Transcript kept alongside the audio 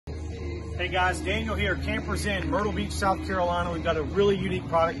Hey guys, Daniel here, Campers Inn, Myrtle Beach, South Carolina. We've got a really unique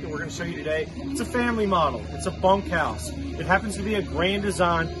product that we're going to show you today. It's a family model. It's a bunkhouse. It happens to be a Grand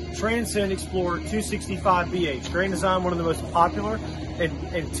Design Transcend Xplor 265BH. Grand Design, one of the most popular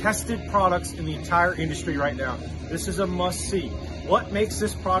and tested products in the entire industry right now. This is a must-see. What makes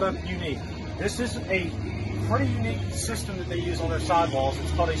this product unique? This is a pretty unique system that they use on their sidewalls.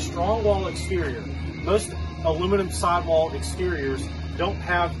 It's called a strong wall exterior. Most aluminum sidewall exteriors don't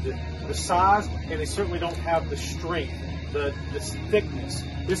have the size, and they certainly don't have the strength, the thickness.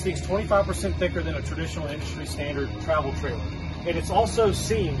 This thing's 25% thicker than a traditional industry standard travel trailer. And it's also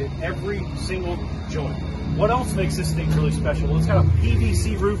seamed in every single joint. What else makes this thing really special? Well, it's got a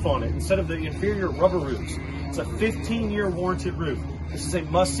PVC roof on it instead of the inferior rubber roofs. It's a 15-year warranted roof. This is a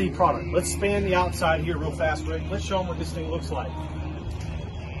must-see product. Let's span the outside here real fast, Rick. Let's show them what this thing looks like.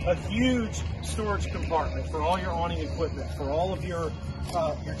 A huge storage compartment for all your awning equipment, for all of your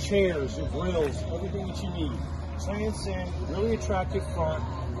chairs, your grills, everything that you need. Transcend, really attractive front.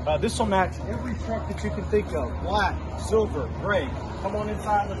 This will match every truck that you can think of. Black, silver, gray. Come on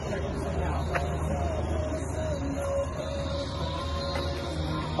inside, let's check this thing out.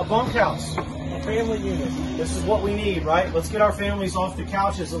 A bunkhouse, a family unit. This is what we need, right? Let's get our families off the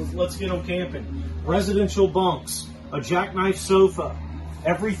couches and let's get them camping. Residential bunks, a jackknife sofa.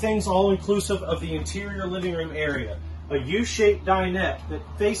 Everything's all-inclusive of the interior living room area. A U-shaped dinette that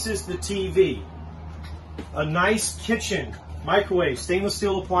faces the TV. A nice kitchen, microwave, stainless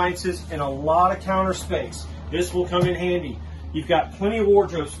steel appliances, and a lot of counter space. This will come in handy. You've got plenty of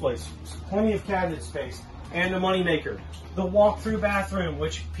wardrobe space, plenty of cabinet space, and a moneymaker. The walk-through bathroom,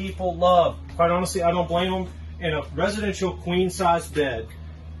 which people love. Quite honestly, I don't blame them. And a residential queen-size bed.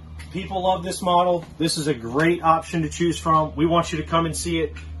 People love this model. This is a great option to choose from. We want you to come and see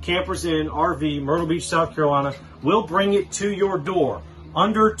it. Campers Inn RV, Myrtle Beach, South Carolina. We'll bring it to your door.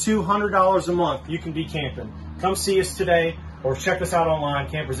 Under $200 a month, you can be camping. Come see us today or check us out online,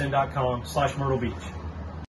 campersinn.com/Myrtle Beach.